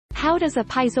How does a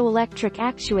piezoelectric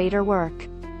actuator work?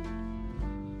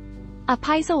 A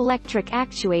piezoelectric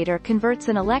actuator converts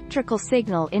an electrical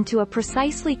signal into a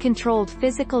precisely controlled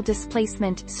physical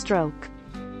displacement, stroke.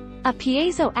 A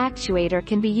piezo actuator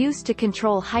can be used to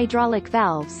control hydraulic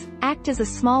valves, act as a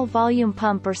small volume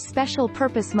pump or special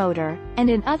purpose motor,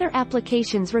 and in other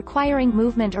applications requiring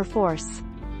movement or force.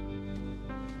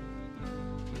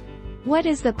 What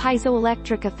is the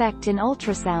piezoelectric effect in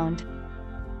ultrasound?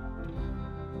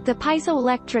 The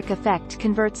piezoelectric effect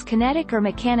converts kinetic or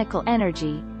mechanical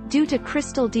energy, due to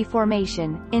crystal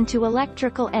deformation, into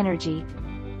electrical energy.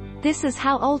 This is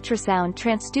how ultrasound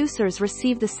transducers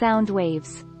receive the sound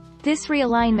waves. This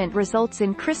realignment results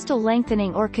in crystal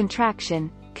lengthening or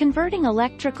contraction, converting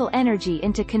electrical energy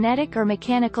into kinetic or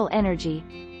mechanical energy.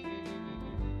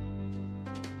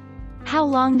 How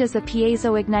long does a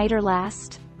piezo igniter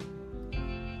last?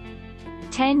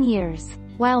 10 years.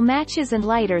 While matches and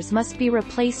lighters must be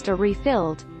replaced or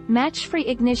refilled, match-free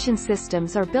ignition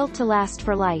systems are built to last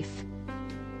for life.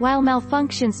 While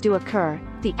malfunctions do occur,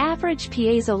 the average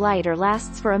piezo lighter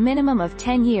lasts for a minimum of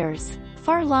 10 years,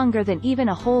 far longer than even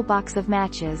a whole box of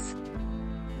matches.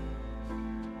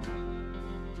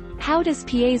 How does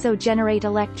piezo generate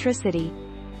electricity?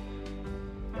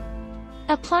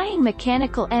 Applying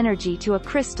mechanical energy to a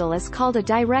crystal is called a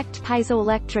direct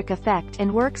piezoelectric effect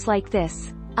and works like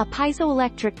this. A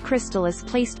piezoelectric crystal is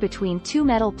placed between two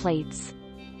metal plates.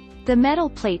 The metal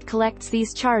plate collects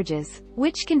these charges,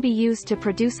 which can be used to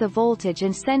produce a voltage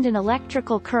and send an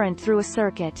electrical current through a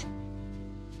circuit.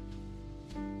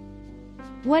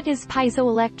 What is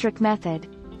piezoelectric method?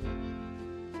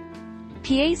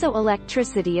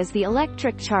 Piezoelectricity is the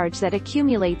electric charge that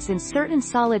accumulates in certain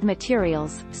solid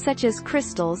materials, such as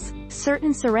crystals,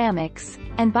 certain ceramics,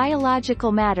 and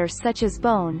biological matter such as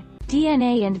bone,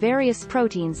 DNA and various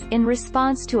proteins, in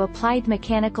response to applied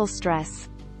mechanical stress.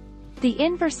 The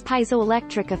inverse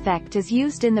piezoelectric effect is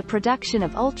used in the production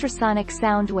of ultrasonic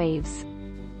sound waves.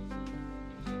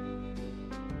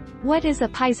 What is a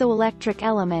piezoelectric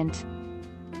element?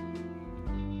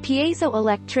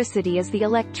 Piezoelectricity is the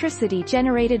electricity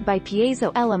generated by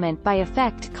piezo element by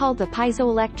effect called the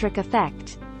piezoelectric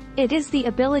effect. It is the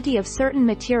ability of certain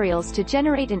materials to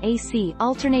generate an AC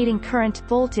alternating current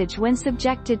voltage when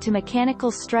subjected to mechanical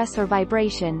stress or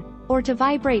vibration, or to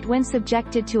vibrate when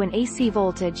subjected to an AC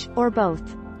voltage, or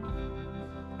both.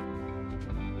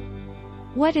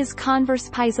 What is converse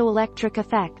piezoelectric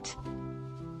effect?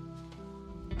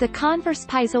 The converse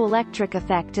piezoelectric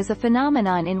effect is a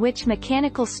phenomenon in which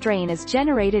mechanical strain is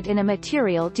generated in a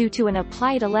material due to an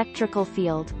applied electrical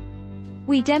field.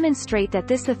 We demonstrate that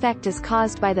this effect is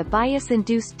caused by the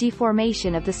bias-induced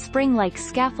deformation of the spring-like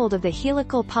scaffold of the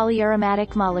helical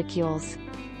polyaromatic molecules.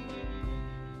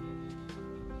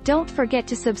 Don't forget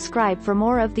to subscribe for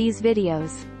more of these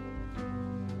videos.